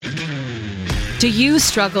Do you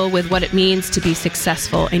struggle with what it means to be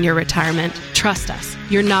successful in your retirement? Trust us,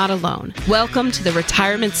 you're not alone. Welcome to the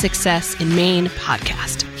Retirement Success in Maine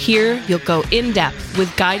podcast. Here, you'll go in-depth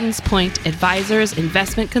with Guidance Point advisors,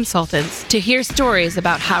 investment consultants, to hear stories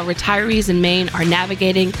about how retirees in Maine are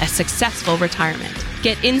navigating a successful retirement.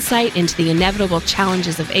 Get insight into the inevitable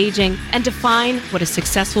challenges of aging and define what a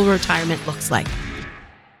successful retirement looks like.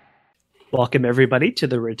 Welcome, everybody, to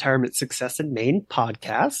the Retirement Success in Maine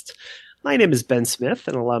podcast. My name is Ben Smith,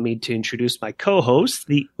 and allow me to introduce my co-host,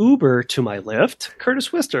 the Uber to my Lyft,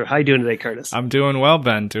 Curtis Wister. How you doing today, Curtis? I'm doing well,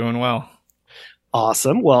 Ben. Doing well.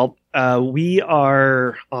 Awesome. Well, we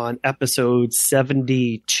are on episode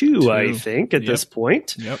 72, I think, at this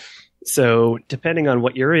point. Yep. So depending on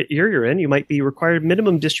what year you're in, you might be required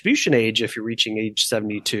minimum distribution age if you're reaching age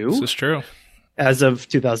 72. This is true. As of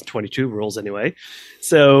 2022 rules anyway.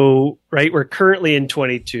 So, right, we're currently in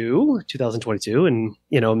 2022, and,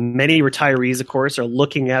 many retirees, of course, are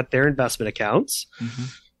looking at their investment accounts. Mm-hmm.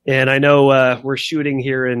 And I know we're shooting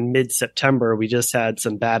here in mid-September. We just had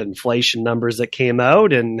some bad inflation numbers that came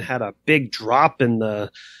out and had a big drop in the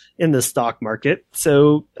stock market.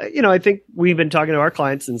 So, I think we've been talking to our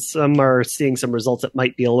clients, and some are seeing some results that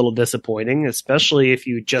might be a little disappointing, especially if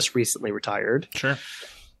you just recently retired. Sure.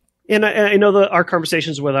 And I know that our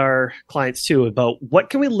conversations with our clients too about what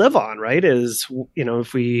can we live on, right? Is,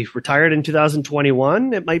 if we retired in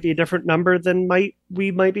 2021, it might be a different number than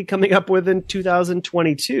we might be coming up with in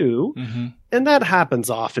 2022. Mm-hmm. And that happens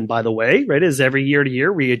often, by the way, right? Is every year to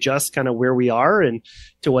year, we adjust kind of where we are and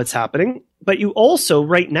to what's happening. But you also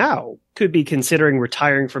right now could be considering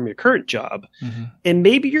retiring from your current job. Mm-hmm. And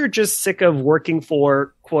maybe you're just sick of working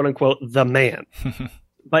for, quote unquote, the man.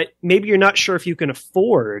 But maybe you're not sure if you can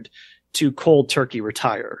afford to cold turkey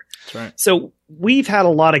retire. That's right. So we've had a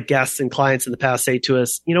lot of guests and clients in the past say to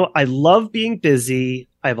us, I love being busy.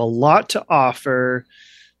 I have a lot to offer.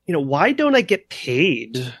 Why don't I get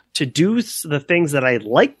paid to do the things that I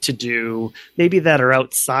like to do, maybe that are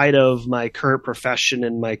outside of my current profession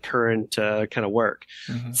and my current kind of work?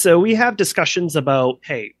 Mm-hmm. So we have discussions about,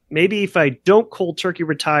 hey, maybe if I don't cold turkey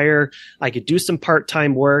retire, I could do some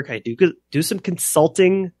part-time work. I do some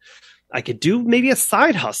consulting. I could do maybe a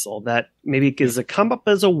side hustle that maybe is a come up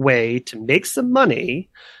as a way to make some money,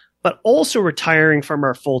 but also retiring from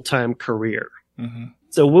our full-time career. Mm-hmm.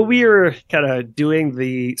 So when we were kind of doing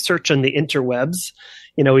the search on the interwebs,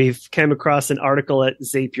 we've come across an article at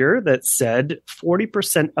Zapier that said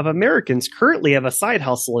 40% of Americans currently have a side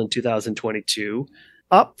hustle in 2022,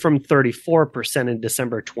 up from 34% in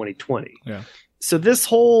December 2020. Yeah. So this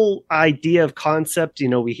whole idea of concept,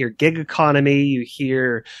 we hear gig economy, you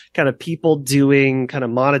hear kind of people doing, kind of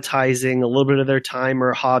monetizing a little bit of their time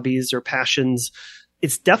or hobbies or passions.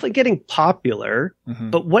 It's definitely getting popular, mm-hmm.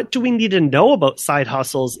 But what do we need to know about side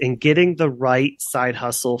hustles and getting the right side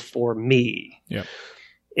hustle for me? Yeah.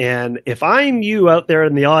 And if I'm you out there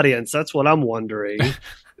in the audience, that's what I'm wondering.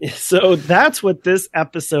 So that's what this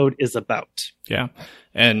episode is about. Yeah.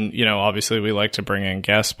 And, obviously we like to bring in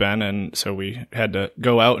guests, Ben, and so we had to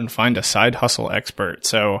go out and find a side hustle expert.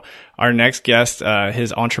 So our next guest,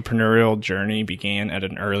 his entrepreneurial journey began at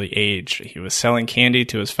an early age. He was selling candy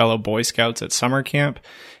to his fellow Boy Scouts at summer camp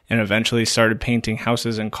and eventually started painting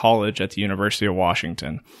houses in college at the University of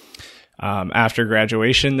Washington. After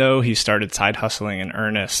graduation, though, he started side hustling in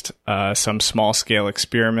earnest. Some small-scale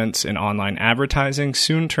experiments in online advertising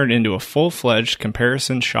soon turned into a full-fledged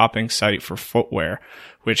comparison shopping site for footwear,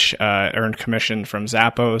 which earned commission from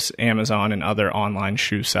Zappos, Amazon, and other online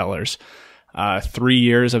shoe sellers. 3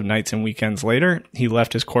 years of nights and weekends later, he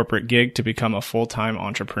left his corporate gig to become a full-time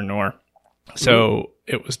entrepreneur. So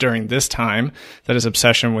it was during this time that his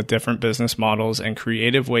obsession with different business models and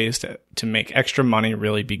creative ways to make extra money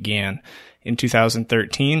really began. In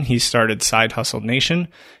 2013, he started Side Hustle Nation,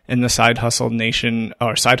 and the Side Hustle Nation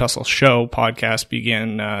or Side Hustle Show podcast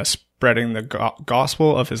began spreading the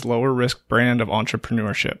gospel of his lower risk brand of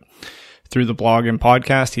entrepreneurship. Through the blog and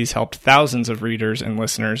podcast, he's helped thousands of readers and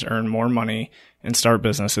listeners earn more money and start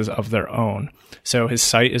businesses of their own. So his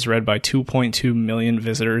site is read by 2.2 million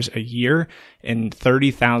visitors a year, and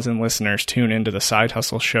 30,000 listeners tune into the Side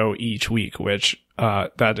Hustle Show each week, which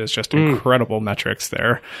that is just incredible metrics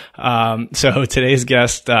there. So today's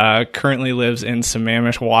guest currently lives in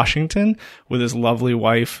Sammamish, Washington, with his lovely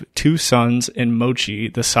wife, 2 sons, and Mochi,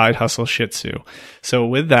 the Side Hustle Shih Tzu. So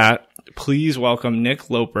with that, please welcome Nick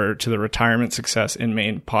Loper to the Retirement Success in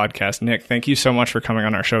Maine podcast. Nick, thank you so much for coming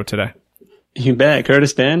on our show today. You bet.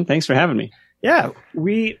 Curtis, Ben, thanks for having me. Yeah,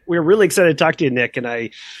 we're really excited to talk to you, Nick. And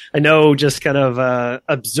I know just kind of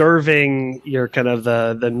observing your kind of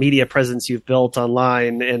the media presence you've built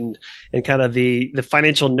online and kind of the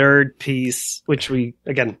financial nerd piece, which we,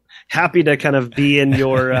 again, happy to kind of be in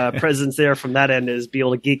your presence there from that end, is be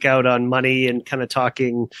able to geek out on money and kind of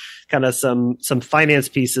talking kind of some finance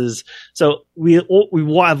pieces. So we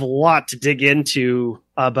have a lot to dig into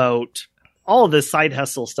about all of this side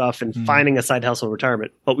hustle stuff and finding a side hustle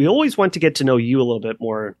retirement. But we always want to get to know you a little bit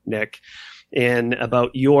more, Nick, and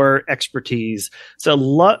about your expertise. So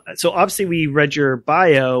obviously we read your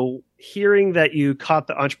bio, hearing that you caught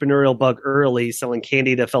the entrepreneurial bug early, selling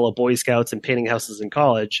candy to fellow Boy Scouts and painting houses in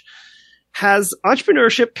college. Has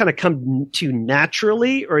entrepreneurship kind of come to you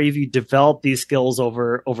naturally, or have you developed these skills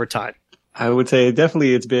over time? I would say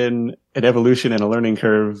definitely it's been an evolution and a learning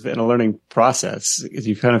curve and a learning process, as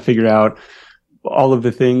you kind of figure out all of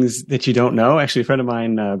the things that you don't know. Actually, a friend of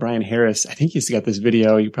mine, Brian Harris, I think he's got this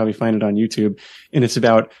video. You probably find it on YouTube, and it's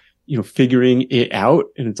about, figuring it out.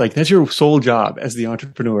 And it's like, that's your sole job as the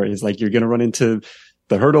entrepreneur, is like, you're going to run into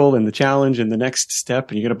the hurdle and the challenge and the next step,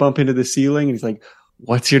 and you're going to bump into the ceiling. And he's like,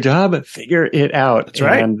 what's your job? Figure it out. That's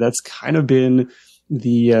right. And that's kind of been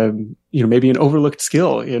the, maybe an overlooked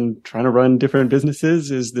skill in trying to run different businesses,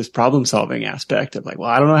 is this problem solving aspect of like, well,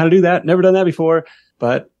 I don't know how to do that. Never done that before,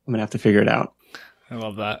 but I'm going to have to figure it out. I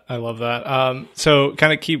love that. So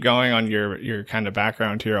kind of keep going on your kind of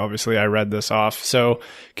background here. Obviously I read this off. So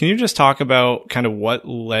can you just talk about kind of what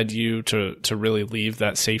led you to really leave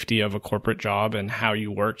that safety of a corporate job and how you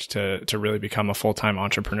worked to really become a full-time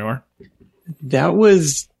entrepreneur? That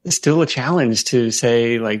was still a challenge to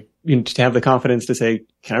say, like, to have the confidence to say,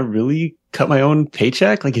 can I really cut my own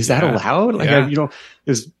paycheck? Like, is that allowed? Like, it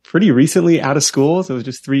was pretty recently out of school. So it was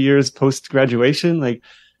just 3 years post graduation. Like,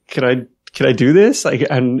 could I do this? Like,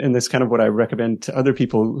 and that's kind of what I recommend to other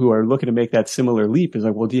people who are looking to make that similar leap, is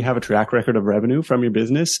like, well, do you have a track record of revenue from your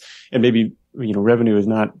business? And maybe, revenue is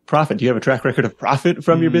not profit. Do you have a track record of profit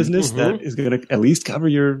from your business that is going to at least cover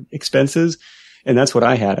your expenses? And that's what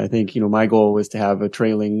I had. I think, my goal was to have a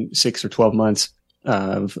trailing 6 or 12 months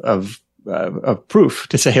of proof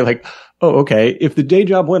to say, like, oh, okay, if the day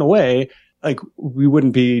job went away, like, we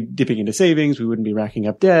wouldn't be dipping into savings. We wouldn't be racking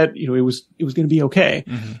up debt. It was going to be okay.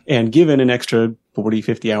 Mm-hmm. And given an extra 40,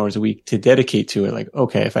 50 hours a week to dedicate to it, like,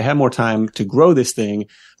 okay, if I had more time to grow this thing,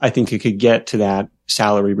 I think it could get to that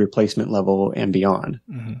salary replacement level and beyond.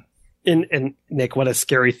 Mm-hmm. And Nick, what a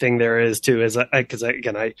scary thing there is too, is because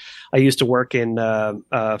I used to work in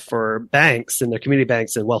for banks, in their community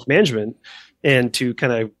banks and wealth management, and to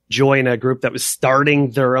kind of join a group that was starting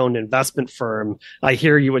their own investment firm. I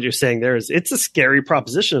hear what you're saying there. It's a scary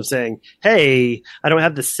proposition of saying, hey, I don't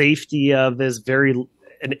have the safety of this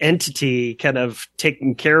an entity kind of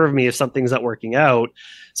taking care of me if something's not working out.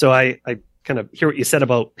 So I kind of hear what you said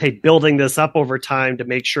about, hey, building this up over time to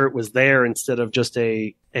make sure it was there instead of just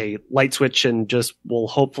a light switch and just, well,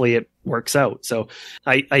 hopefully it works out. So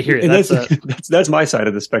I hear you. That's my side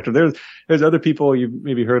of the spectrum. There's other people you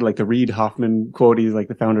maybe heard, like the Reid Hoffman quote. He's like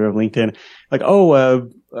the founder of LinkedIn. Like,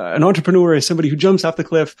 an entrepreneur is somebody who jumps off the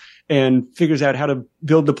cliff and figures out how to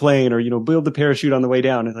build the plane or, build the parachute on the way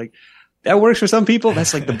down. It's like, that works for some people.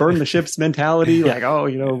 That's like the burn the ships mentality. Like,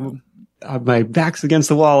 my back's against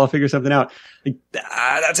the wall, I'll figure something out. Like,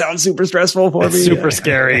 that sounds super stressful for me. Super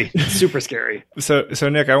scary. Super scary. So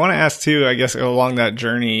Nick, I want to ask too, I guess along that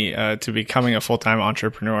journey to becoming a full-time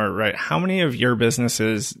entrepreneur, right? How many of your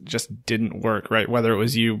businesses just didn't work, right? Whether it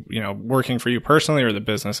was you working for you personally or the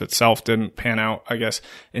business itself didn't pan out, I guess,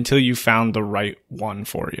 until you found the right one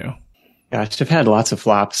for you. Gosh, I've had lots of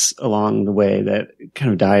flops along the way that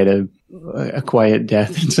kind of died a quiet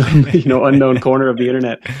death in some, unknown corner of the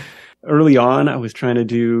internet. Early on, I was trying to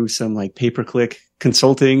do some like pay-per-click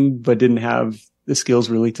consulting, but didn't have the skills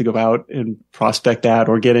really to go out and prospect that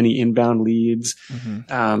or get any inbound leads.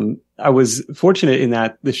 Mm-hmm. I was fortunate in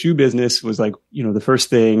that the shoe business was like, the first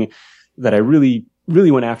thing that I really, really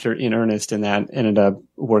went after in earnest, and that ended up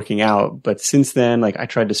working out. But since then, like, I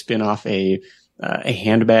tried to spin off a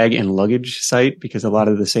handbag and luggage site, because a lot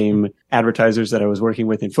of the same advertisers that I was working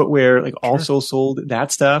with in footwear, like, also sold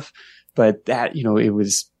that stuff. But that, it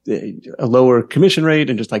was a lower commission rate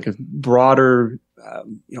and just like a broader,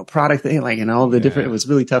 product thing, like, and all the different, it was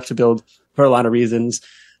really tough to build for a lot of reasons.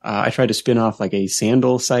 I tried to spin off like a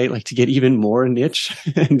sandal site, like, to get even more niche.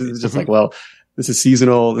 And it was just like, well, this is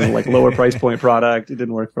seasonal, like lower price point product. It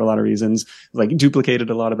didn't work for a lot of reasons. Like, duplicated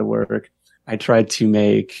a lot of the work. I tried to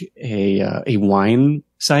make a wine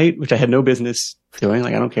site, which I had no business doing.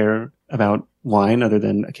 Like, I don't care about wine other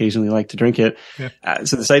than occasionally like to drink it. Yeah.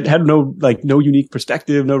 So the site had no unique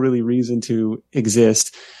perspective, no really reason to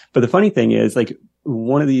exist. But the funny thing is, like,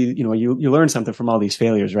 one of the, you learn something from all these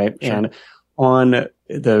failures, right? Sure. And on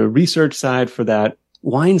the research side for that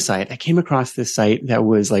wine site, I came across this site that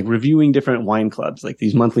was like reviewing different wine clubs, like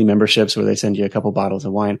these monthly memberships where they send you a couple bottles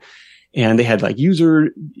of wine. And they had like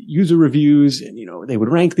user reviews, and, they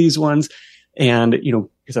would rank these ones. And,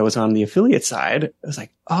 because I was on the affiliate side, I was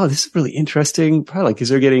like, oh, this is really interesting product, because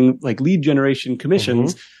they're getting like lead generation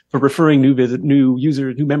commissions for referring new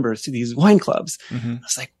members to these wine clubs. I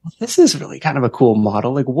was like, well, this is really kind of a cool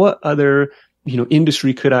model. Like, what other,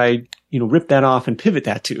 industry could I, rip that off and pivot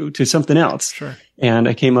that to something else? Sure. And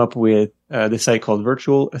I came up with this site called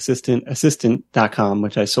virtualassistantassistant.com,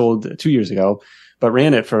 which I sold 2 years ago, but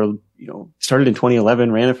ran it for, started in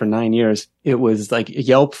 2011, ran it for 9 years. It was like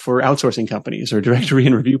Yelp for outsourcing companies, or directory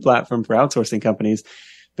and review platform for outsourcing companies,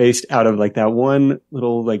 based out of like that one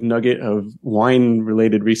little like nugget of wine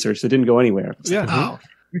related research that didn't go anywhere. Yeah. Like, oh,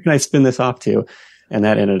 where can I spin this off to? And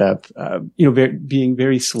that ended up, being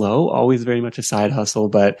very slow, always very much a side hustle,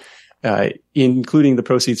 but, including the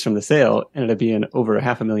proceeds from the sale, ended up being over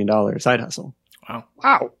 $500,000 side hustle.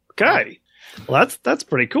 Wow. Okay. Well, that's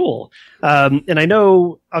pretty cool. And I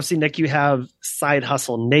know, obviously, Nick, you have Side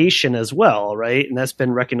Hustle Nation as well, right? And that's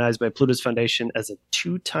been recognized by Pluto's Foundation as a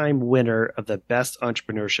 2-time winner of the best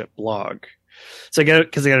entrepreneurship blog. So I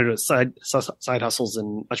got to do side hustles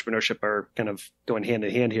and entrepreneurship are kind of going hand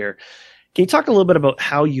in hand here. Can you talk a little bit about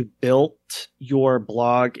how you built your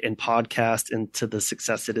blog and podcast into the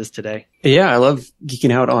success it is today? Yeah, I love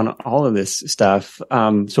geeking out on all of this stuff.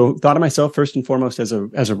 So thought of myself first and foremost as a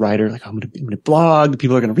writer, like, I'm going to blog.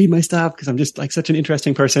 People are going to read my stuff because I'm just like such an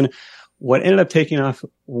interesting person. What ended up taking off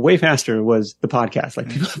way faster was the podcast. Like,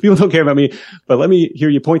 people don't care about me, but let me hear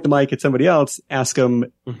you point the mic at somebody else, ask them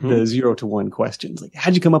the 0 to 1 questions. Like,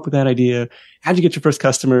 how'd you come up with that idea? How'd you get your first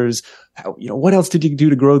customers? What else did you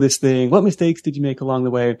do to grow this thing? What mistakes did you make along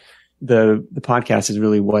the way? The podcast is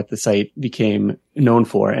really what the site became known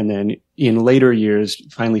for. And then in later years,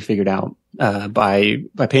 finally figured out, by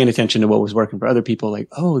paying attention to what was working for other people, like,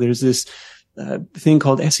 oh, there's this thing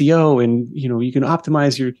called SEO, and you can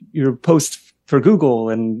optimize your posts for Google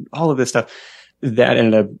and all of this stuff. That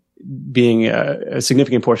ended up being a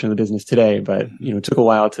significant portion of the business today, but it took a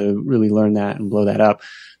while to really learn that and blow that up.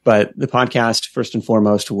 But the podcast, first and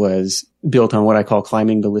foremost, was built on what I call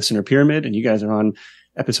climbing the listener pyramid, and you guys are on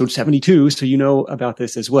episode 72, so you know about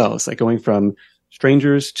this as well. It's like going from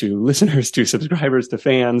strangers to listeners to subscribers to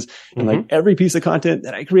fans, and like every piece of content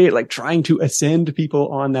that I create, like trying to ascend people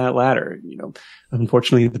on that ladder.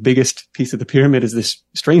 Unfortunately, the biggest piece of the pyramid is this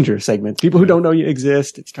stranger segment. People who don't know you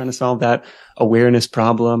exist. It's trying to solve that awareness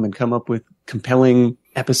problem and come up with compelling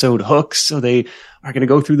episode hooks. So they are going to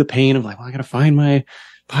go through the pain of like, well, I got to find my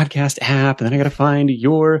podcast app, and then I got to find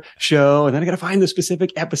your show, and then I got to find the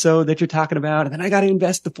specific episode that you're talking about, and then I got to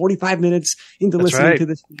invest the 45 minutes into listening to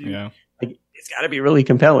this. Yeah. It's got to be really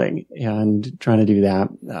compelling, and trying to do that,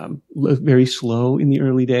 very slow in the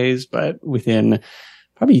early days, but within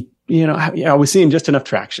probably, I was seeing just enough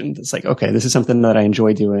traction. It's like, okay, this is something that I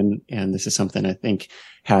enjoy doing, and this is something I think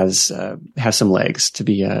has some legs to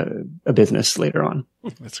be a business later on.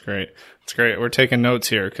 That's great. That's great. We're taking notes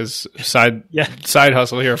here, because side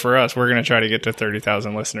hustle here for us, we're going to try to get to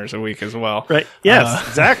 30,000 listeners a week as well. Right. Yes,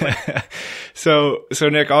 exactly. So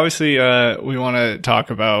Nick, obviously, we want to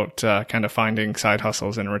talk about kind of finding side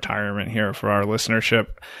hustles in retirement here for our listenership.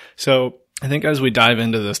 So I think as we dive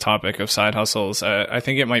into this topic of side hustles, I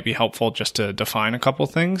think it might be helpful just to define a couple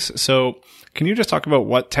things. So can you just talk about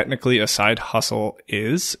what technically a side hustle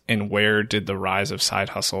is, and where did the rise of side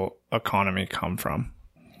hustle economy come from?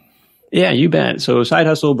 Yeah, you bet. So side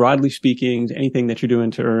hustle, broadly speaking, anything that you're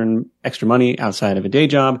doing to earn extra money outside of a day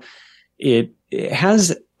job. It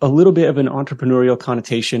has a little bit of an entrepreneurial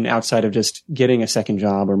connotation outside of just getting a second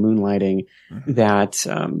job or moonlighting that,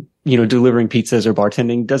 delivering pizzas or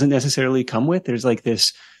bartending doesn't necessarily come with. There's like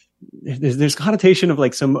this, there's connotation of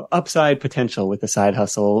like some upside potential with the side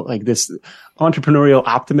hustle, like this entrepreneurial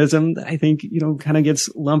optimism that I think, kind of gets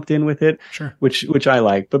lumped in with it, sure, which I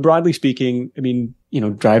like. But broadly speaking, I mean,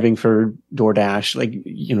 driving for DoorDash,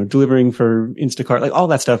 like, delivering for Instacart, like all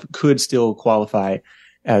that stuff could still qualify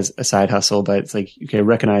as a side hustle, but it's like, okay,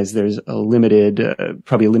 recognize there's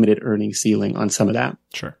probably a limited earning ceiling on some of that.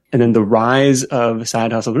 Sure. And then the rise of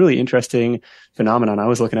side hustle, really interesting phenomenon. I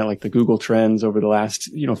was looking at like the Google trends over the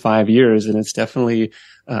last, 5 years, and it's definitely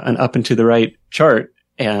an up and to the right chart.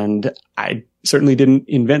 And I certainly didn't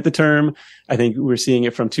invent the term. I think we're seeing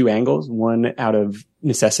it from two angles. One, out of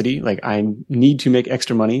necessity, like I need to make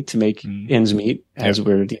extra money to make ends meet as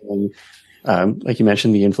we're dealing, like you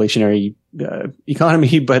mentioned, the inflationary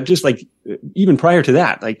economy, but just like even prior to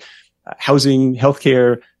that, like housing,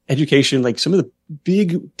 healthcare, education, like some of the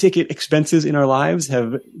big ticket expenses in our lives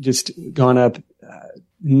have just gone up,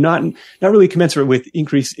 not really commensurate with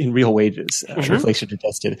increase in real wages, inflation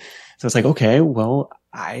adjusted. So it's like, okay, well,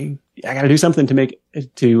 I got to do something to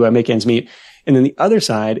make ends meet. And then the other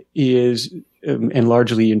side is, and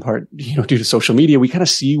largely in part, due to social media, we kind of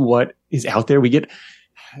see what is out there.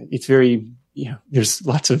 It's very, there's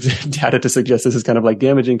lots of data to suggest this is kind of like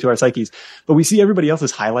damaging to our psyches, but we see everybody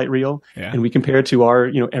else's highlight reel and we compare it to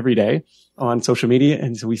our, everyday on social media.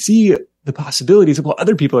 And so we see the possibilities of what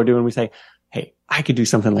other people are doing. We say, hey, I could do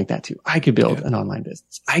something like that too. I could build an online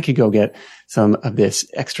business. I could go get some of this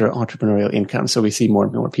extra entrepreneurial income. So we see more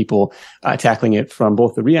and more people tackling it from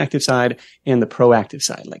both the reactive side and the proactive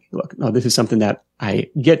side. Like, look, no, this is something that I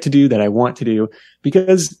get to do, that I want to do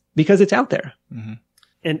because it's out there. Mm-hmm.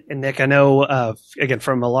 And Nick, I know, again,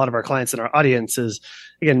 from a lot of our clients in our audiences,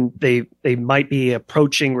 again, they might be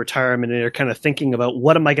approaching retirement and they're kind of thinking about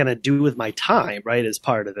what am I going to do with my time, right, as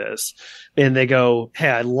part of this. And they go, hey,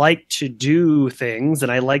 I like to do things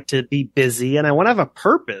and I like to be busy and I want to have a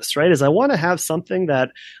purpose, right? Is I want to have something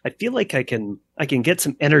that I feel like I can get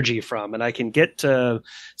some energy from and I can get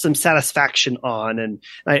some satisfaction on. And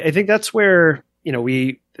I think that's where,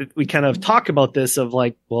 we kind of talk about this of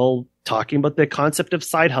like, well, talking about the concept of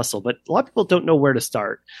side hustle, but a lot of people don't know where to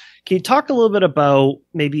start. Can you talk a little bit about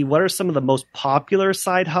maybe what are some of the most popular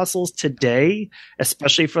side hustles today,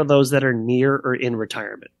 especially for those that are near or in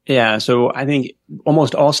retirement? Yeah. So I think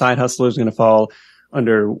almost all side hustlers are going to fall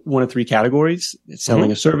under one of three categories: it's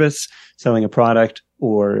selling a service, selling a product,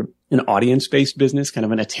 or an audience-based business, kind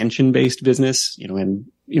of an attention-based business, and,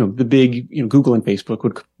 the big, Google and Facebook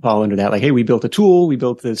would fall under that. Like, hey, we built a tool, we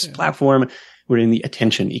built this platform. We're in the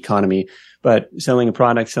attention economy, but selling a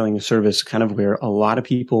product, selling a service, kind of where a lot of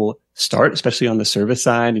people start, especially on the service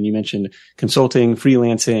side. And you mentioned consulting,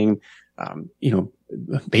 freelancing,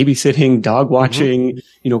 babysitting, dog watching,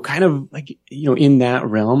 kind of like, in that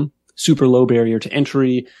realm, super low barrier to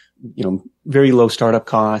entry, very low startup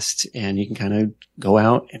costs, and you can kind of go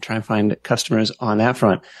out and try and find customers on that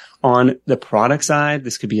front. On the product side,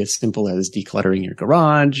 this could be as simple as decluttering your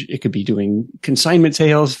garage. It could be doing consignment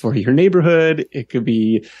sales for your neighborhood. It could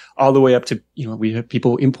be all the way up to, we have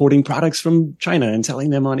people importing products from China and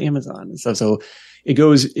selling them on Amazon and stuff. So it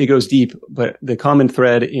goes deep, but the common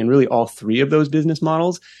thread in really all three of those business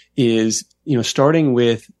models is, starting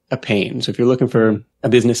with a pain. So if you're looking for a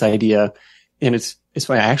business idea, and it's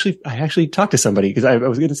funny. I actually talked to somebody because I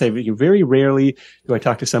was going to say, very rarely do I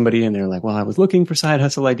talk to somebody and they're like, well, I was looking for side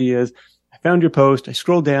hustle ideas. I found your post. I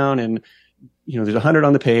scrolled down and, there's 100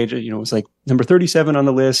 on the page. It was like number 37 on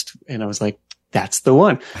the list. And I was like, that's the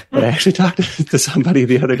one. But I actually talked to somebody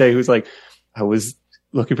the other day who's like, I was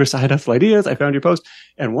looking for side hustle ideas. I found your post.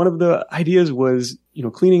 And one of the ideas was,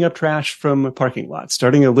 cleaning up trash from parking lots,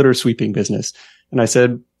 starting a litter sweeping business. And I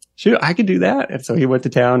said, sure, I could do that. And so he went to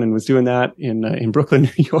town and was doing that in Brooklyn,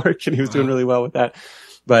 New York, and he was doing really well with that.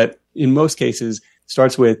 But in most cases,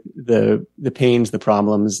 starts with the pains, the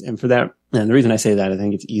problems. And for that, and the reason I say that, I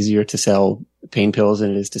think it's easier to sell pain pills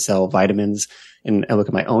than it is to sell vitamins. And I look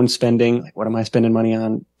at my own spending, like what am I spending money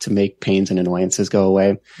on to make pains and annoyances go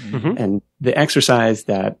away? Mm-hmm. And the exercise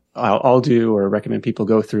that I'll do or recommend people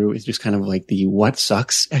go through is just kind of like the what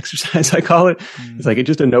sucks exercise, I call it. Mm-hmm. It's like it's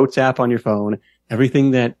just a notes app on your phone.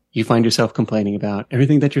 Everything that you find yourself complaining about,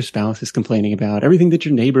 everything that your spouse is complaining about, everything that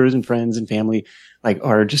your neighbors and friends and family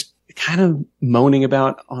are just kind of moaning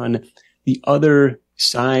about. On the other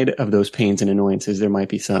side of those pains and annoyances, there might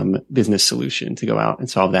be some business solution to go out and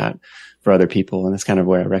solve that for other people. And that's kind of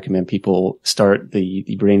where I recommend people start the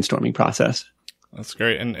brainstorming process. That's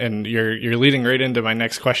great. And you're leading right into my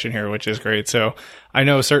next question here, which is great. So I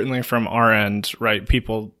know certainly from our end, right,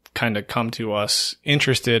 people kind of come to us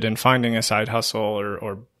interested in finding a side hustle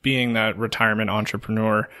or being that retirement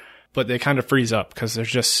entrepreneur, but they kind of freeze up because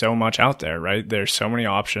there's just so much out there, right? There's so many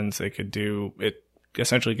options they could do. It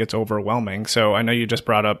essentially gets overwhelming. So I know you just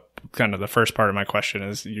brought up kind of the first part of my question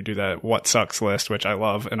is you do that what sucks list, which I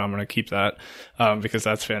love, and I'm going to keep that because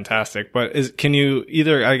that's fantastic. But can you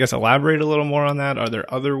either, I guess, elaborate a little more on that? Are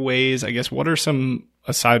there other ways? I guess, what are some,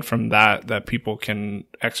 aside from that people can,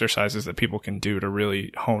 exercises that people can do to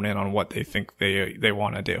really hone in on what they think they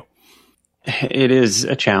want to do? It is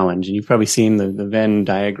a challenge. And you've probably seen the Venn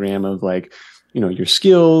diagram of your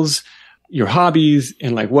skills, your hobbies,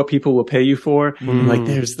 and what people will pay you for. And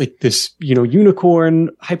there's this, unicorn,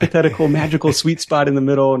 hypothetical, magical sweet spot in the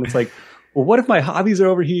middle. And it's like, well, what if my hobbies are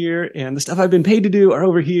over here and the stuff I've been paid to do are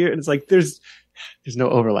over here? And it's like, there's no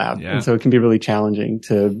overlap. Yeah. And so it can be really challenging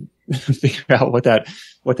to figure out what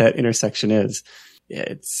that intersection is.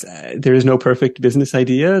 There is no perfect business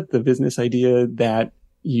idea. The business idea that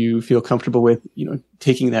you feel comfortable with,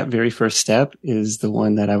 taking that very first step is the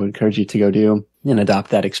one that I would encourage you to go do and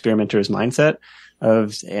adopt that experimenter's mindset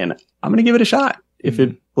of saying, I'm going to give it a shot. If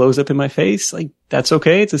it blows up in my face, like that's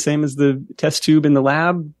okay. It's the same as the test tube in the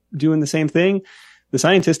lab doing the same thing. The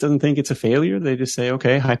scientist doesn't think it's a failure. They just say,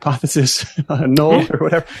 okay, hypothesis null or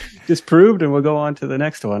whatever, disproved, and we'll go on to the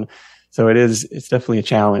next one. So it's definitely a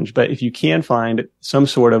challenge. But if you can find some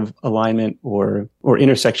sort of alignment or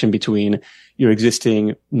intersection between your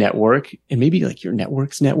existing network and maybe like your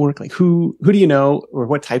network's network, like who do you know, or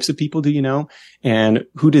what types of people do you know, and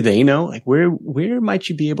who do they know? Like where might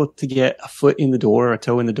you be able to get a foot in the door or a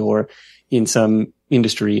toe in the door in some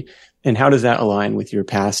industry? And how does that align with your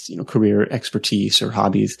past, career expertise or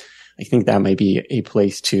hobbies? I think that might be a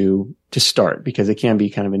place to start, because it can be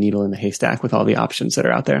kind of a needle in the haystack with all the options that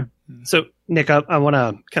are out there. So, Nick, I want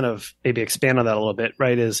to kind of maybe expand on that a little bit,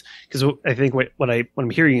 right? Is because I think what I'm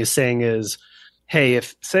hearing you saying is, hey,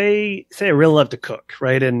 if say I really love to cook,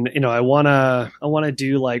 right? And, I want to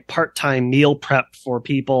do like part-time meal prep for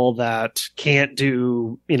people that can't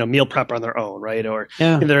do, meal prep on their own, right? Or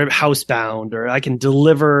they're housebound, or I can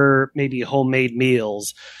deliver maybe homemade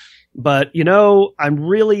meals. But, I'm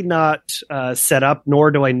really not set up,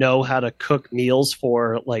 nor do I know how to cook meals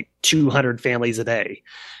for like 200 families a day,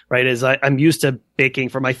 right? As I'm used to baking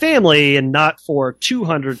for my family and not for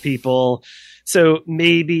 200 people. So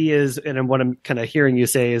maybe and what I'm kind of hearing you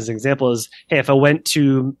say as an example is, hey, if I went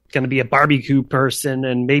to going to be a barbecue person,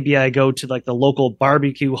 and maybe I go to like the local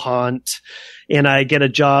barbecue haunt and I get a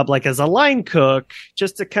job like as a line cook,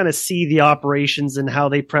 just to kind of see the operations and how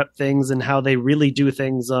they prep things and how they really do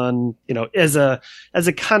things on, as a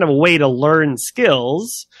kind of a way to learn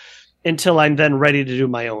skills until I'm then ready to do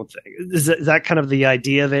my own thing. Is that kind of the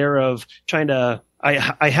idea there of trying to,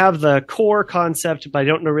 I have the core concept, but I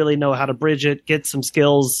don't really know how to bridge it, get some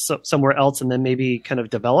skills somewhere else, and then maybe kind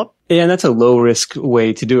of develop? Yeah, and that's a low risk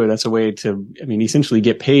way to do it. That's a way to, essentially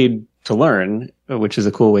get paid to learn, which is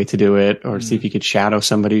a cool way to do it. Or see if you could shadow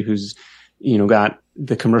somebody who's, got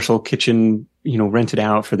the commercial kitchen, rented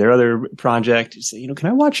out for their other project. You say, can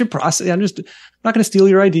I watch your process? I'm not going to steal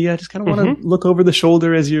your idea. I just kind of want to look over the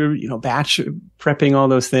shoulder as you're, batch prepping all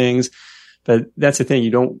those things. But that's the thing.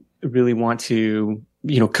 You don't really want to,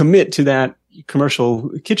 commit to that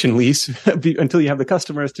commercial kitchen lease until you have the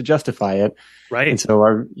customers to justify it. Right. And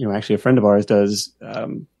so actually a friend of ours does,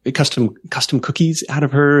 custom cookies out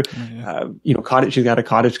of her, cottage. She's got a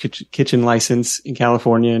cottage kitchen license in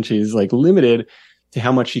California, and she's like limited to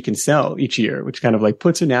how much she can sell each year, which kind of like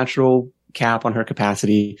puts a natural cap on her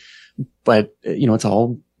capacity. But, it's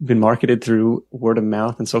all been marketed through word of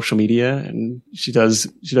mouth and social media, and she does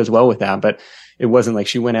well with that. But it wasn't like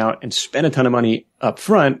she went out and spent a ton of money up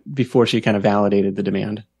front before she kind of validated the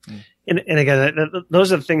demand. And again,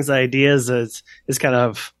 those are the things, the ideas is kind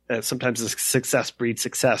of sometimes success breeds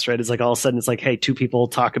success, right? It's like all of a sudden it's like, hey, two people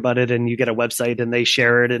talk about it and you get a website and they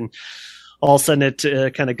share it, and all of a sudden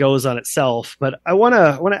it kind of goes on itself. But I want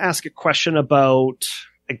to ask a question about,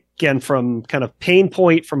 again, from kind of pain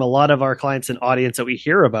point from a lot of our clients and audience that we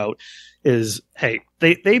hear about is, hey,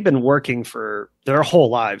 they've been working for their whole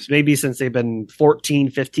lives, maybe since they've been 14,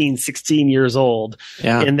 15, 16 years old.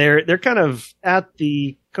 Yeah. And they're kind of at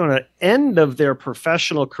the kind of end of their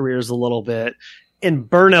professional careers a little bit, and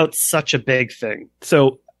burnout's such a big thing.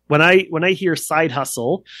 So when I hear side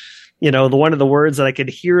hustle, one of the words that I could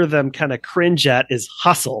hear them kind of cringe at is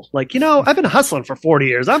hustle. Like, I've been hustling for 40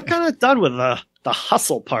 years. I'm kind of done with the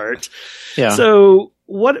hustle part. Yeah. So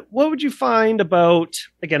what would you find about,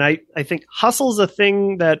 again, I think hustle is a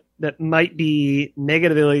thing that might be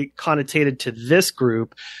negatively connotated to this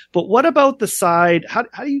group, but what about the side? How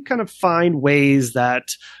do you kind of find ways that,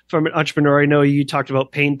 from an entrepreneur, I know you talked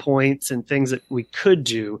about pain points and things that we could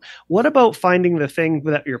do. What about finding the thing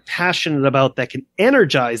that you're passionate about that can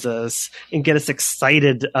energize us and get us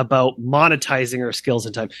excited about monetizing our skills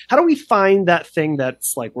in time? How do we find that thing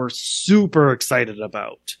that's like we're super excited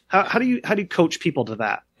about? How do you coach people to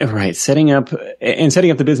that? Right. Setting up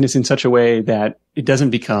the business in such a way that it doesn't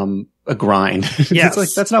become a grind. Yes. It's like,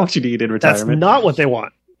 that's not what you need in retirement. That's not what they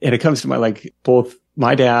want. And it comes to both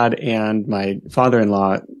my dad and my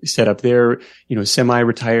father-in-law set up their,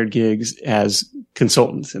 semi-retired gigs as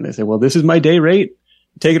consultants. And they say, well, this is my day rate.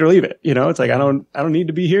 Take it or leave it. It's like, I don't need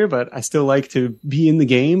to be here, but I still like to be in the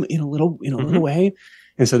game in a little way.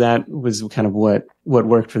 And so that was kind of what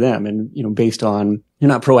worked for them. And, based on, you're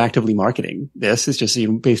not proactively marketing this. It's just,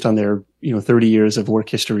 based on their, 30 years of work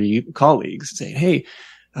history colleagues saying, hey,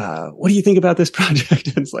 what do you think about this project?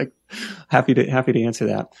 And it's like, happy to answer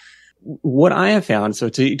that. what I have found, so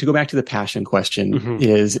to go back to the passion question,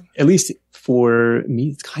 is, at least for me,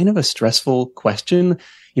 it's kind of a stressful question.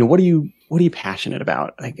 What are you passionate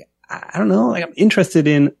about? Like, I don't know. Like, I'm interested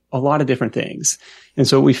in a lot of different things. And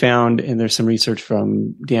so what we found, and there's some research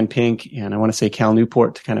from Dan Pink and I want to say Cal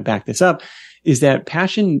Newport to kind of back this up, is that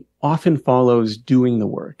passion often follows doing the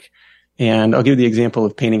work. And I'll give the example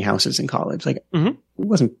of painting houses in college. Like, I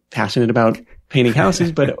wasn't passionate about painting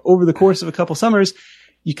houses, but over the course of a couple summers,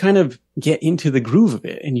 you kind of get into the groove of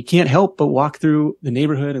it, and you can't help but walk through the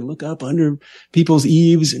neighborhood and look up under people's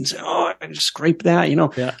eaves and say, oh, I just scrape that.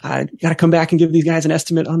 I got to come back and give these guys an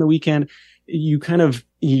estimate on the weekend. You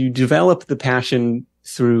develop the passion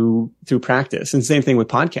through practice. And same thing with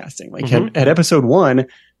podcasting. Like at episode 1, I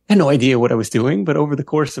had no idea what I was doing, but over the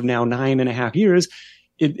course of now 9.5 years,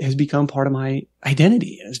 it has become part of my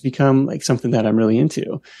identity. It has become like something that I'm really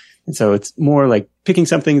into. And so it's more like picking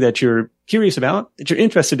something that you're curious about, that you're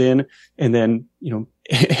interested in. And then,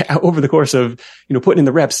 over the course of, putting in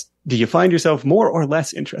the reps, do you find yourself more or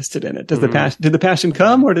less interested in it? Did the passion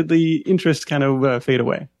come, or did the interest kind of fade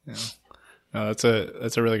away? Yeah. No, that's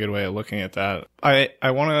a really good way of looking at that.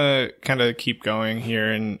 I want to kind of keep going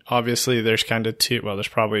here, and obviously there's kind of there's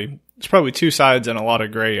probably two sides and a lot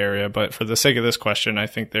of gray area, but for the sake of this question, I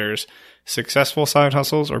think there's successful side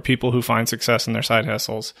hustles, or people who find success in their side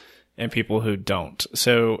hustles, and people who don't.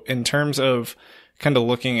 So in terms of kind of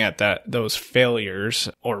looking at those failures,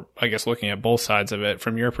 or I guess looking at both sides of it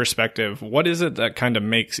from your perspective, what is it that kind of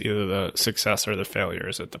makes either the success or the failure?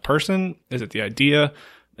 Is it the person? Is it the idea?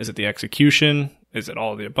 Is it the execution? Is it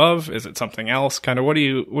all of the above? Is it something else? Kind of what do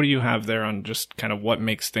you have there on just kind of what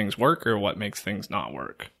makes things work or what makes things not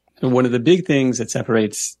work? And one of the big things that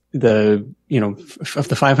separates of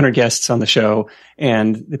the 500 guests on the show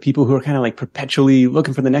and the people who are kind of like perpetually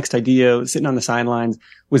looking for the next idea, sitting on the sidelines,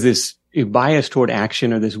 was this bias toward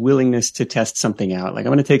action, or this willingness to test something out. Like,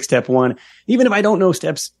 I'm going to take step 1, even if I don't know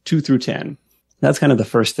steps 2 through 10. That's kind of the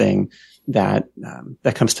first thing that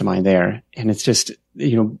comes to mind there. And it's just,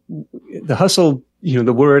 the hustle,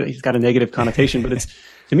 the word, it's got a negative connotation, but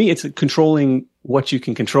to me, it's controlling what you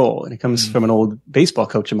can control. And it comes from an old baseball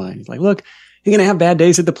coach of mine. He's like, look, you're going to have bad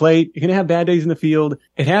days at the plate. You're going to have bad days in the field.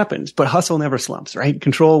 It happens, but hustle never slumps, right?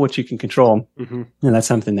 Control what you can control. And that's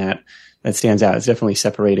something that stands out. It's definitely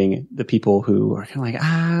separating the people who are kind of like,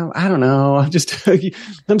 I don't know.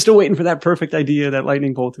 I'm still waiting for that perfect idea, that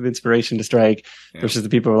lightning bolt of inspiration to strike, versus the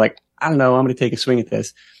people who are like, I don't know, I'm going to take a swing at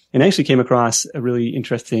this. And I actually came across a really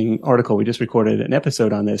interesting article. We just recorded an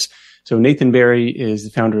episode on this. So Nathan Barry is the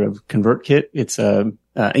founder of ConvertKit. It's a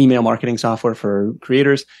email marketing software for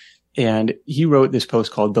creators. And he wrote this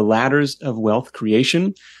post called The Ladders of Wealth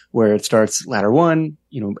Creation, where it starts ladder 1,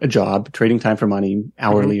 a job, trading time for money,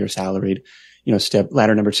 hourly or salaried.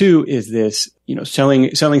 Ladder number 2 is this,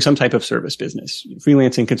 selling some type of service business,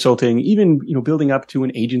 freelancing, consulting, even, building up to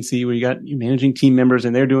an agency where you're managing team members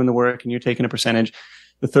and they're doing the work and you're taking a percentage.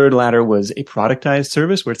 The third ladder was a productized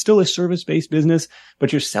service, where it's still a service-based business,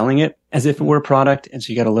 but you're selling it as if it were a product. And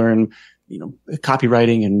so you got to learn,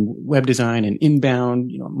 copywriting and web design and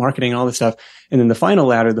inbound, marketing and all this stuff. And then the final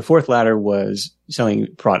ladder, the fourth ladder, was selling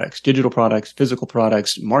products, digital products, physical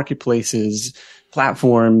products, marketplaces,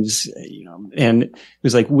 platforms, and it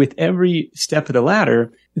was like with every step of the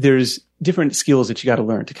ladder, there's different skills that you got to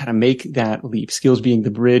learn to kind of make that leap, skills being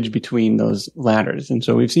the bridge between those ladders. And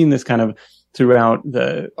so we've seen this kind of throughout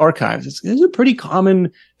the archives. It's a pretty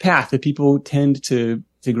common path that people tend to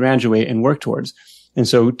graduate and work towards. And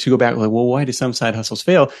so to go back, like, well, why do some side hustles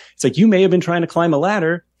fail? It's like, you may have been trying to climb a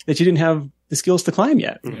ladder that you didn't have the skills to climb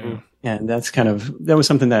yet. And that was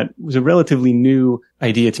something that was a relatively new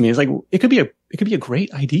idea to me. It's like, it could be a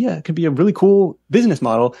great idea. It could be a really cool business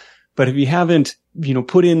model. But if you haven't,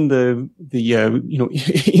 put in the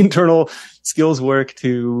internal skills work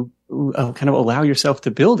to kind of allow yourself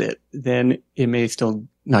to build it, then it may still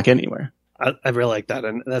not get anywhere. I really like that.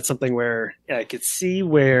 And that's something where I could see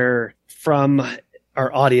where, from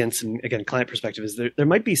our audience and, again, client perspective, is there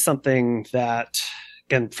might be something that,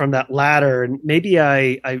 again, from that ladder, and maybe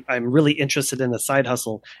I'm really interested in the side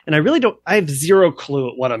hustle, and I have zero clue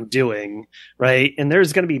at what I'm doing, right? And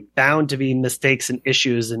there's going to be bound to be mistakes and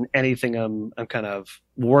issues in anything I'm kind of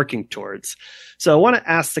working towards. So I want to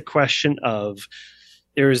ask the question of,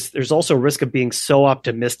 there's also a risk of being so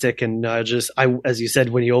optimistic and as you said,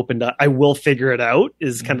 when you opened up, I will figure it out,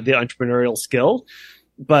 is kind of the entrepreneurial skill.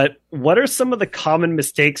 But what are some of the common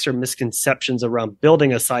mistakes or misconceptions around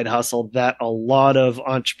building a side hustle that a lot of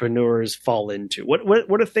entrepreneurs fall into?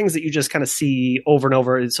 What are things that you just kind of see over and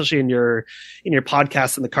over, especially in your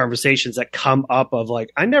podcasts and the conversations that come up of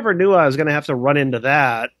like, I never knew I was going to have to run into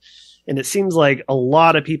that. And it seems like a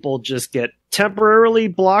lot of people just get temporarily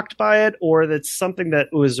blocked by it, or that's something that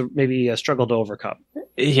was maybe a struggle to overcome.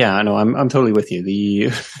 Yeah, no, I'm totally with you.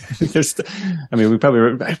 We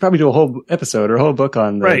probably do a whole episode or a whole book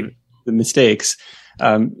on the mistakes.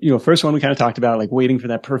 First one we kind of talked about, like waiting for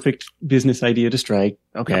that perfect business idea to strike.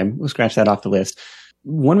 Okay, we'll scratch that off the list.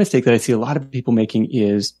 One mistake that I see a lot of people making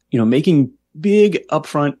is, making big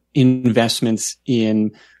upfront investments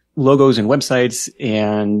in logos and websites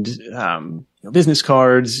and business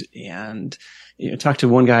cards. And talk to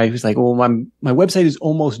one guy who's like, well, my website is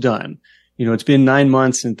almost done. It's been 9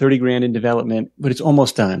 months and 30 grand in development, but it's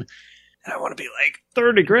almost done. And I want to be like,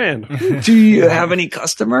 30 grand. Do you have any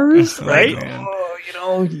customers? Right?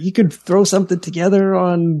 Oh, you could throw something together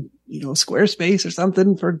on, Squarespace or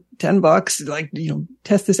something for $10. Like,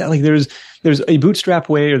 test this out. Like there's a bootstrap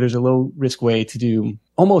way or there's a low risk way to do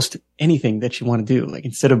almost anything that you want to do. Like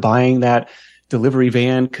instead of buying that delivery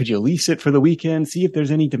van, could you lease it for the weekend? See if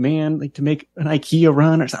there's any demand, like to make an IKEA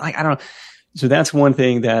run or something. Like, I don't know. So that's one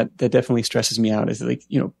thing that definitely stresses me out is like,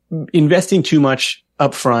 investing too much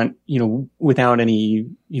upfront, without any,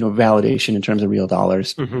 validation in terms of real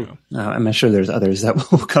dollars. Mm-hmm. I'm not sure there's others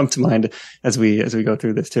that will come to mind as we go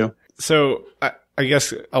through this too. So I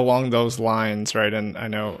guess along those lines, right? And I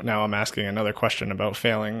know now I'm asking another question about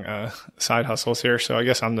failing side hustles here. So I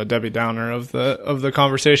guess I'm the Debbie Downer of the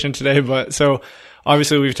conversation today. But so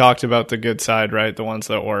obviously we've talked about the good side, right? The ones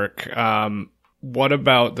that work. What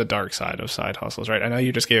about the dark side of side hustles, right? I know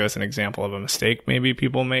you just gave us an example of a mistake maybe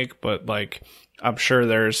people make, but like I'm sure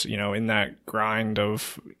there's, in that grind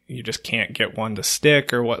of you just can't get one to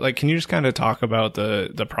stick or what, like, can you just kind of talk about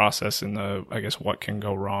the process and I guess what can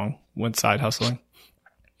go wrong with side hustling?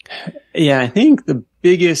 Yeah, I think the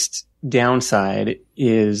biggest downside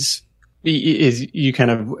is you kind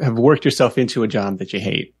of have worked yourself into a job that you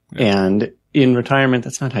hate. Yeah. And in retirement,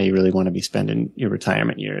 that's not how you really want to be spending your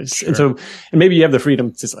retirement years. Sure. And maybe you have the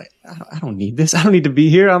freedom to just like, I don't need this. I don't need to be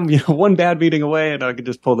here. I'm, one bad meeting away and I could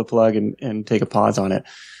just pull the plug and take a pause on it.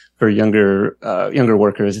 For younger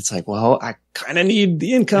workers, it's like, well, I kind of need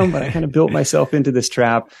the income, but I kind of built myself into this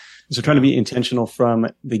trap. So trying to be intentional from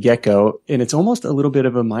the get-go. And it's almost a little bit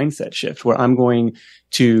of a mindset shift where I'm going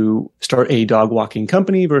to start a dog walking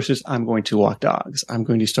company versus I'm going to walk dogs. I'm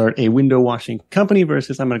going to start a window washing company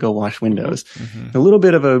versus I'm going to go wash windows. Mm-hmm. A little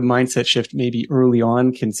bit of a mindset shift maybe early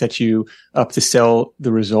on can set you up to sell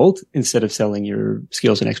the result instead of selling your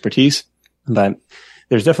skills and expertise. But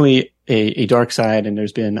there's definitely a dark side. And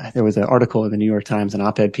there was an article in the New York Times, an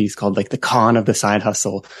op-ed piece called like the con of the side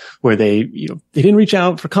hustle, where they didn't reach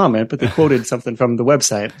out for comment, but they quoted something from the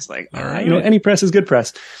website. It's like, right. Any press is good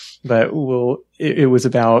press. But it was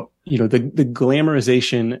about, the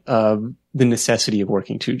glamorization of the necessity of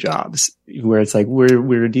working two jobs, where it's like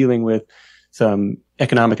we're dealing with some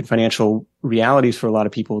economic and financial realities for a lot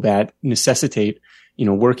of people that necessitate,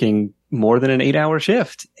 working more than an 8-hour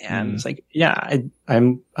shift. And it's like, yeah,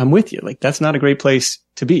 I'm with you. Like, that's not a great place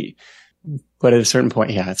to be. But at a certain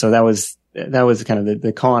point, yeah. So that was kind of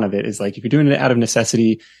the con of it is like, if you're doing it out of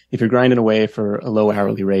necessity, if you're grinding away for a low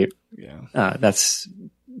hourly rate,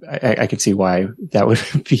 I could see why that would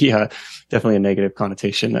be definitely a negative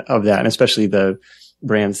connotation of that. And especially the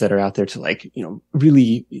brands that are out there to like,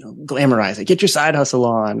 really, glamorize it, get your side hustle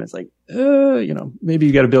on. It's like, maybe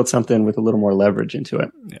you got to build something with a little more leverage into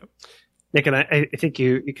it. Yeah. Nick, and I think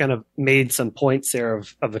you kind of made some points there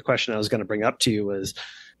of the question I was going to bring up to you was,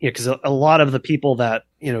 because a lot of the people that,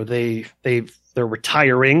 they're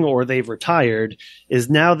retiring or they've retired is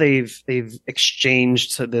now they've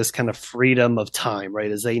exchanged to this kind of freedom of time,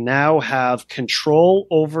 right? As they now have control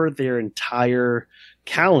over their entire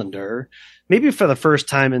calendar, maybe for the first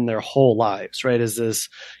time in their whole lives, right? Is this,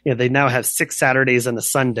 they now have 6 Saturdays and a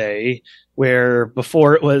Sunday, where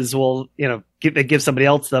before it was, they give somebody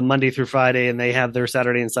else the Monday through Friday and they have their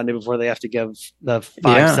Saturday and Sunday before they have to give the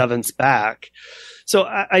 5/7 back. So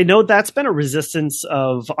I know that's been a resistance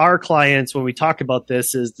of our clients when we talk about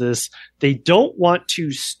this, they don't want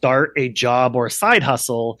to start a job or a side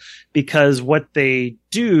hustle, because what they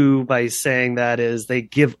do by saying that is they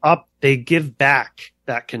give back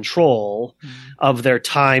that control of their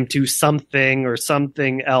time to something or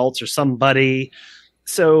something else or somebody.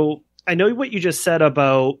 So I know what you just said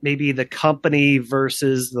about maybe the company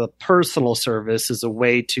versus the personal service is a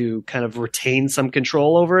way to kind of retain some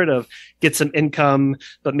control over it, of get some income,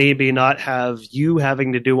 but maybe not have you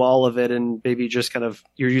having to do all of it, and maybe just kind of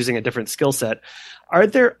you're using a different skill set. Are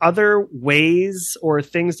there other ways or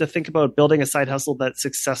things to think about building a side hustle that's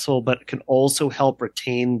successful, but can also help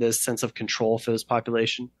retain this sense of control for this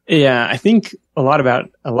population? Yeah, I think a lot about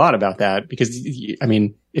that because, I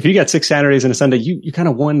mean, if you got 6 Saturdays and a Sunday, you kind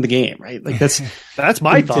of won the game, right? Like that's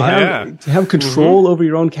my thought. To have control over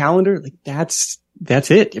your own calendar, like that's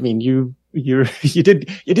it. I mean, you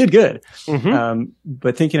did good.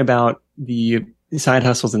 But thinking about the side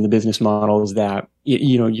hustles and the business models that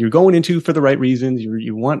you're going into for the right reasons.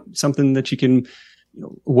 You want something that you can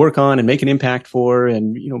work on and make an impact for,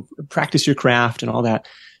 and practice your craft and all that.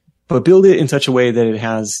 But build it in such a way that it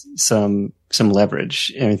has some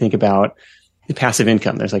leverage. And I think about the passive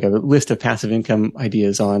income. There's like a list of passive income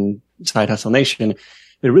ideas on Side Hustle Nation.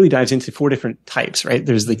 It really dives into 4 different types, right?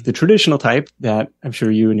 There's like the traditional type that I'm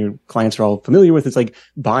sure you and your clients are all familiar with. It's like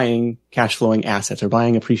buying cash flowing assets or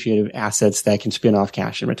buying appreciative assets that can spin off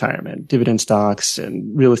cash in retirement, dividend stocks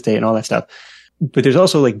and real estate and all that stuff. But there's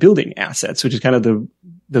also like building assets, which is kind of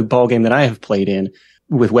the ball game that I have played in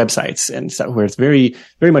with websites and stuff, where it's very,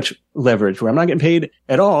 very much leveraged, where I'm not getting paid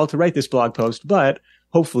at all to write this blog post, but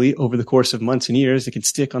hopefully over the course of months and years, it can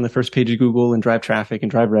stick on the first page of Google and drive traffic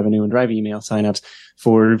and drive revenue and drive email signups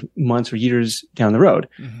for months or years down the road.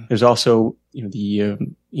 There's also, the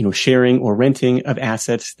sharing or renting of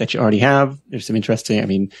assets that you already have. There's some interesting, I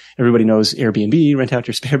mean, everybody knows Airbnb, rent out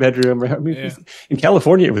your spare bedroom. In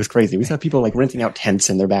California, it was crazy. We saw people like renting out tents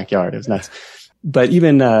in their backyard. It was nuts. But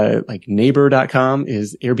even, like neighbor.com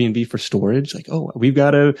is Airbnb for storage. Like, oh, we've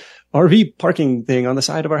got a RV parking thing on the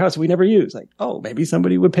side of our house we never use. Like, oh, maybe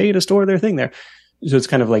somebody would pay to store their thing there. So it's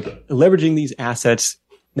kind of like leveraging these assets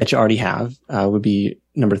that you already have, would be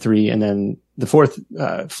number 3. And then the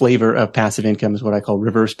 4th, flavor of passive income is what I call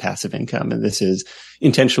reverse passive income. And this is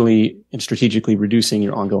intentionally and strategically reducing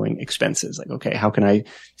your ongoing expenses. Like, okay, how can I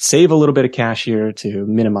save a little bit of cash here to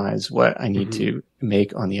minimize what I need to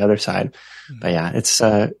make on the other side? But yeah, it's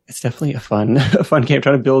definitely a fun game,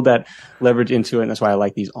 trying to build that leverage into it. And that's why I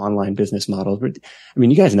like these online business models. But, I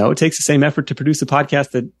mean, you guys know it takes the same effort to produce a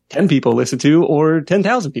podcast that 10 people listen to or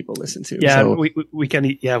 10,000 people listen to. Yeah. So,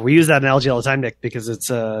 we use that analogy all the time, Nick, because it's,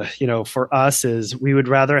 for us is we would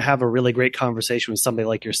rather have a really great conversation with somebody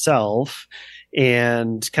like yourself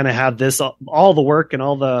and kind of have this, all the work and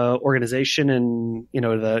all the organization and,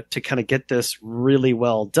 to kind of get this really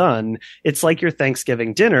well done. It's like your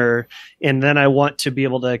Thanksgiving dinner. And then I want to be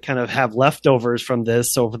able to kind of have leftovers from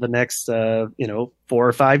this over the next, 4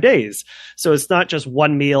 or 5 days. So it's not just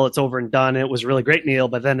one meal. It's over and done. It was a really great meal,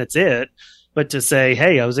 but then it's it. But to say,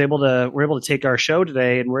 hey, we're able to take our show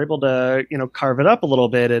today and we're able to, carve it up a little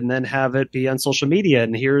bit and then have it be on social media.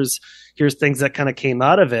 And here's things that kind of came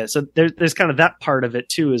out of it. So there's kind of that part of it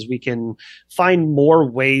too, is we can find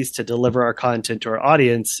more ways to deliver our content to our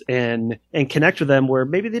audience and connect with them where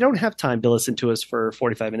maybe they don't have time to listen to us for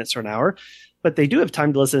 45 minutes or an hour, but they do have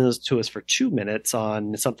time to listen to us for 2 minutes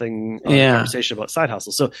on something, a conversation about side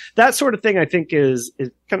hustle. So that sort of thing, I think, is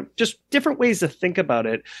kind of just different ways to think about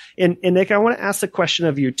it. And Nick, I want to ask the question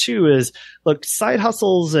of you too is, look, side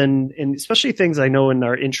hustles and especially things I know in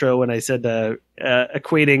our intro when I said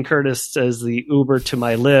equating Curtis as the Uber to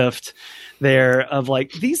my Lyft there, of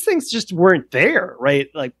like, these things just weren't there, right?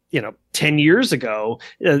 Like, 10 years ago,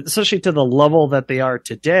 especially to the level that they are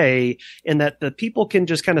today, and that the people can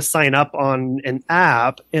just kind of sign up on an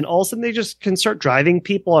app and all of a sudden they just can start driving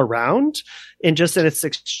people around, and just in its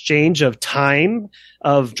exchange of time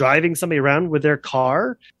of driving somebody around with their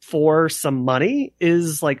car for some money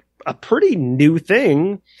is like a pretty new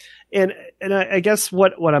thing. And I guess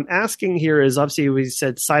what I'm asking here is, obviously we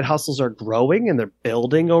said side hustles are growing and they're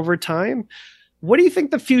building over time. What do you think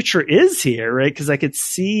the future is here, right? Because I could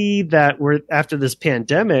see that after this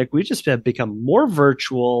pandemic, we just have become more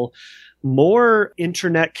virtual, more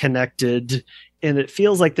internet connected, and it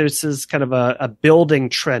feels like there's this kind of a building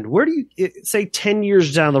trend. Where do you say 10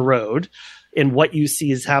 years down the road, and what you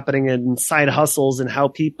see is happening in side hustles and how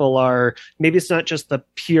people are, maybe it's not just the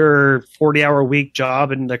pure 40-hour week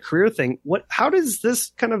job and the career thing. How does this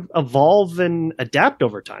kind of evolve and adapt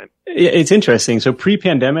over time? It's interesting. So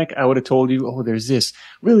pre-pandemic, I would have told you, there's this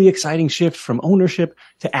really exciting shift from ownership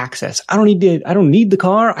to access. I don't need the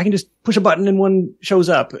car. I can just push a button and one shows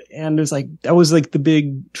up. And it's like, that was like the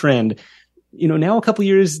big trend. Now a couple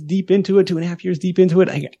years deep into it, 2.5 years deep into it,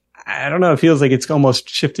 I don't know. It feels like it's almost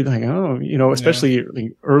shifted. Like, especially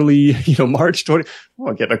like early, March 20.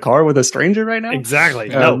 I'll get a car with a stranger right now. Exactly.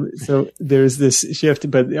 No. So there's this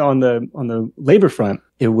shift, but on the labor front,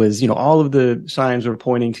 it was, all of the signs were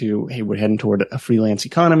pointing to, hey, we're heading toward a freelance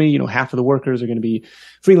economy. Half of the workers are going to be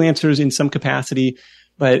freelancers in some capacity,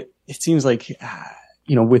 but it seems like,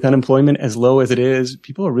 with unemployment as low as it is,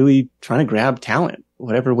 people are really trying to grab talent,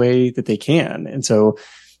 whatever way that they can. And so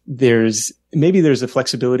there's a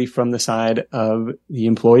flexibility from the side of the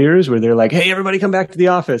employers where they're like, hey, everybody come back to the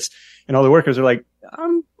office. And all the workers are like,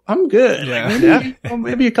 I'm good. Yeah. Like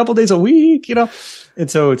maybe a couple days a week, And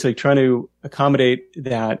so it's like trying to accommodate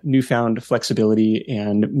that newfound flexibility,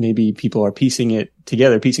 and maybe people are piecing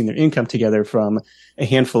their income together from a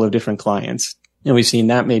handful of different clients. And we've seen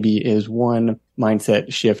that maybe is one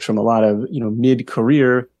mindset shift from a lot of,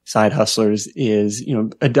 mid-career side hustlers is,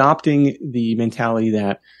 adopting the mentality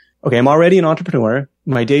that, okay, I'm already an entrepreneur.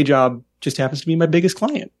 My day job just happens to be my biggest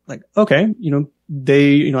client. Like, okay,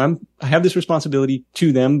 I have this responsibility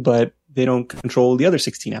to them, but they don't control the other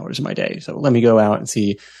 16 hours of my day. So let me go out and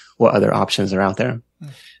see what other options are out there.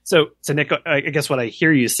 So Nick, I guess what I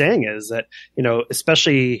hear you saying is that,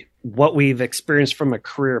 especially what we've experienced from a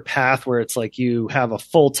career path where it's like you have a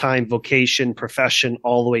full-time vocation profession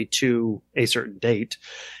all the way to a certain date.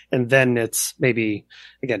 And then it's maybe,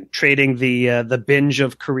 again, trading the binge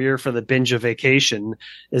of career for the binge of vacation,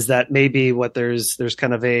 is that maybe what there's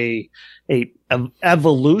kind of a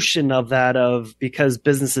evolution of that, of because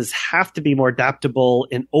businesses have to be more adaptable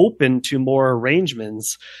and open to more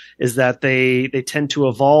arrangements, is that they tend to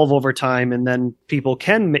evolve over time, and then people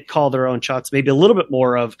can call their own shots, maybe a little bit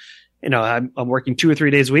more of, I'm working 2 or 3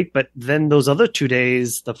 days a week, but then those other 2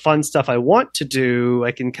 days, the fun stuff I want to do,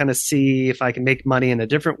 I can kind of see if I can make money in a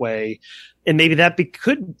different way. And maybe that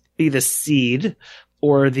could be the seed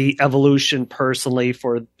or the evolution personally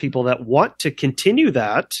for people that want to continue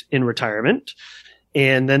that in retirement.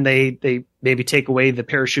 And then they maybe take away the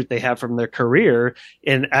parachute they have from their career,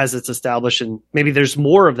 and as it's established, and maybe there's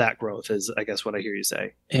more of that growth, is I guess what I hear you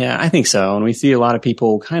say. Yeah, I think so. And we see a lot of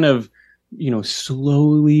people kind of,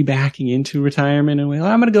 slowly backing into retirement, and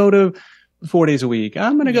I'm going to go to 4 days a week.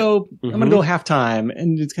 I'm going to go half time.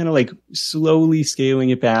 And it's kind of like slowly scaling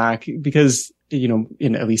it back because,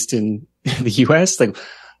 at least in the US, like,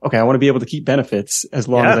 okay, I want to be able to keep benefits as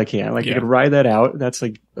long as I can. Like you could ride that out. That's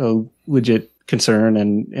like a legit concern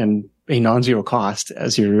and a non-zero cost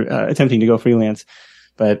as you're attempting to go freelance.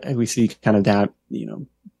 But we see kind of that,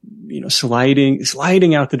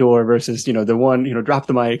 sliding out the door versus, the one, drop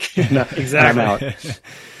the mic and, exactly. And I'm out.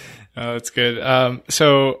 Oh, that's good.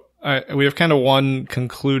 So we have kind of one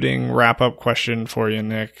concluding wrap-up question for you,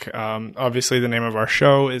 Nick. Obviously, the name of our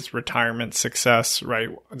show is Retirement Success, right?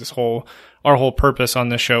 Our whole purpose on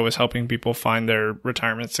this show is helping people find their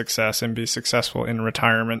retirement success and be successful in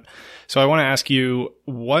retirement. So I want to ask you,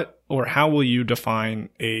 what or how will you define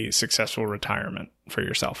a successful retirement for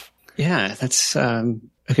yourself? Yeah, that's a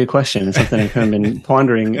good question. It's something I've kind of been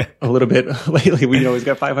pondering a little bit lately. We always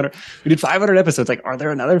got 500. We did 500 episodes. Like, are there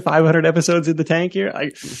another 500 episodes in the tank here?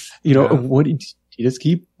 What do you just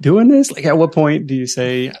keep doing this? Like, at what point do you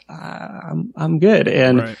say, I'm good?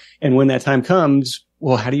 And when that time comes,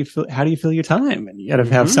 well, how do you fill your time? And you got to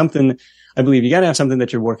have something. I believe you got to have something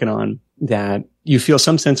that you're working on that you feel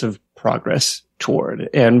some sense of progress toward.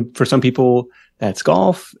 And for some people, that's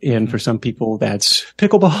golf. And for some people, that's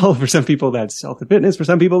pickleball. For some people, that's health and fitness. For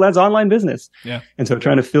some people, that's online business. Yeah. And so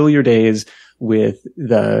trying to fill your days with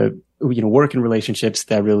the, work and relationships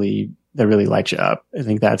that really light you up. I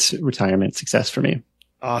think that's retirement success for me.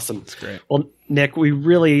 Awesome. That's great. Well, Nick, we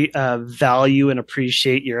really value and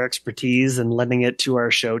appreciate your expertise and lending it to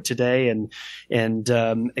our show today. And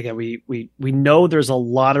again, we know there's a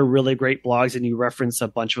lot of really great blogs, and you reference a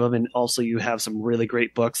bunch of them. And also you have some really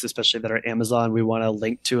great books, especially that are Amazon. We want to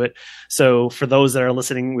link to it. So for those that are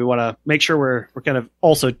listening, we want to make sure we're kind of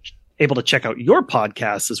also able to check out your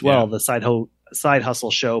podcast as well, the Side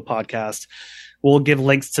Hustle Show podcast. We'll give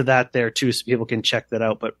links to that there too, so people can check that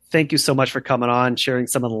out. But thank you so much for coming on, sharing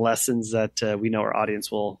some of the lessons that we know our audience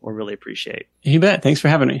will really appreciate. You bet. Thanks for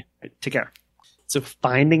having me. Right, take care. So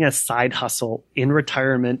finding a side hustle in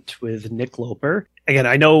retirement with Nick Loper. Again,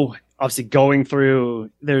 I know obviously going through,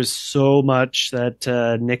 there's so much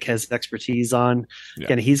that Nick has expertise on. Yeah.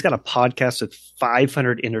 Again, he's got a podcast with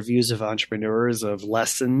 500 interviews of entrepreneurs, of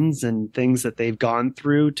lessons and things that they've gone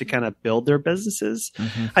through to kind of build their businesses.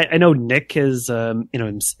 Mm-hmm. I know Nick is,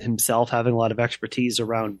 himself having a lot of expertise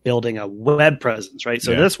around building a web presence, right?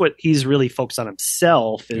 So that's what he's really focused on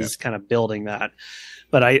himself, is kind of building that.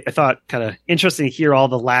 But I thought kind of interesting to hear all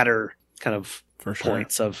the latter kind of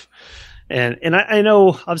points of. And I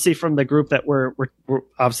know obviously from the group that we're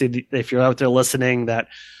obviously, if you're out there listening, that,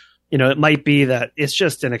 it might be that it's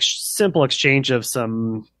just an simple exchange of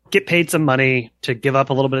get paid some money to give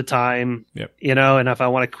up a little bit of time, and if I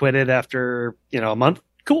want to quit it after, a month,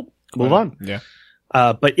 cool, move on. Yeah.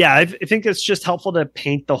 But yeah, I think it's just helpful to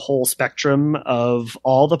paint the whole spectrum of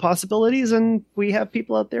all the possibilities. And we have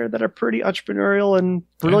people out there that are pretty entrepreneurial and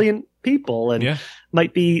brilliant people, and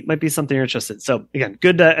might be something you're interested in. So again,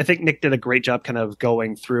 good. I think Nick did a great job kind of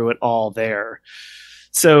going through it all there.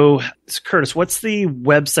 So Curtis, what's the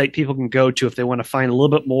website people can go to if they want to find a little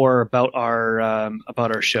bit more about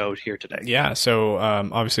our show here today? Yeah. So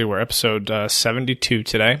obviously we're episode 72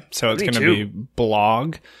 today. So it's going to be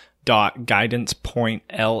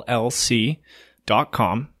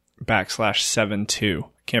blog.guidancepointllc.com/72.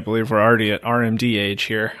 Can't believe we're already at RMD age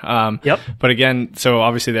here. But again, so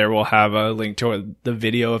obviously there we'll have a link to the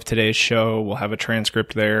video of today's show. We'll have a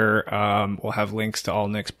transcript there. We'll have links to all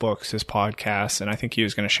Nick's books, his podcasts, and I think he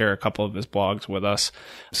was going to share a couple of his blogs with us.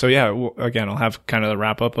 So yeah, again, I'll have kind of the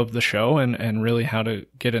wrap up of the show and really how to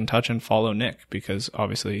get in touch and follow Nick, because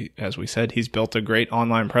obviously, as we said, he's built a great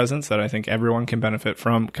online presence that I think everyone can benefit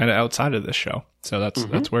from kind of outside of this show. So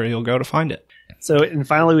that's where you'll go to find it. So, and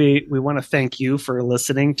finally, we want to thank you for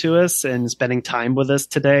listening to us and spending time with us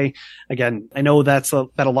today. Again, I know that's been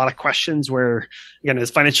a lot of questions where, again, as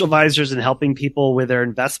financial advisors and helping people with their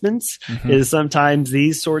investments is sometimes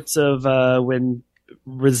these sorts of, when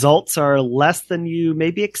results are less than you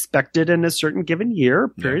maybe expected in a certain given year,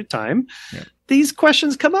 period of time. Yeah. These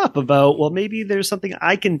questions come up about, well, maybe there's something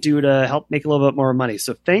I can do to help make a little bit more money.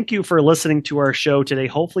 So thank you for listening to our show today.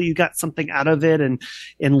 Hopefully you got something out of it and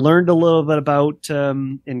learned a little bit about,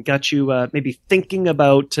 and got you, maybe thinking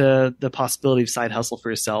about, the possibility of side hustle for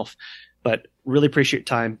yourself. But really appreciate your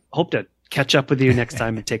time. Hope to catch up with you next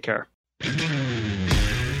time, and take care.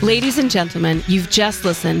 Ladies and gentlemen, you've just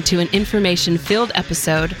listened to an information-filled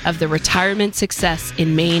episode of the Retirement Success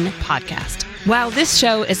in Maine podcast. While this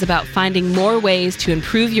show is about finding more ways to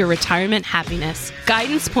improve your retirement happiness,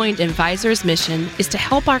 Guidance Point Advisors' mission is to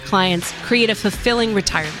help our clients create a fulfilling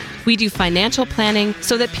retirement. We do financial planning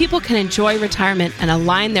so that people can enjoy retirement and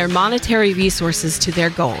align their monetary resources to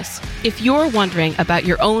their goals. If you're wondering about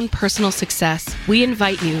your own personal success, we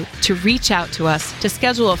invite you to reach out to us to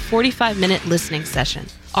schedule a 45-minute listening session.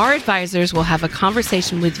 Our advisors will have a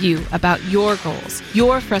conversation with you about your goals,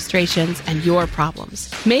 your frustrations, and your problems.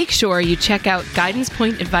 Make sure you check out Guidance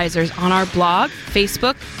Point Advisors on our blog,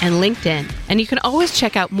 Facebook, and LinkedIn. And you can always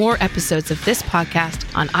check out more episodes of this podcast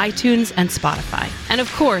on iTunes and Spotify. And of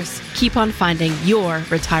course, keep on finding your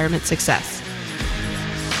retirement success.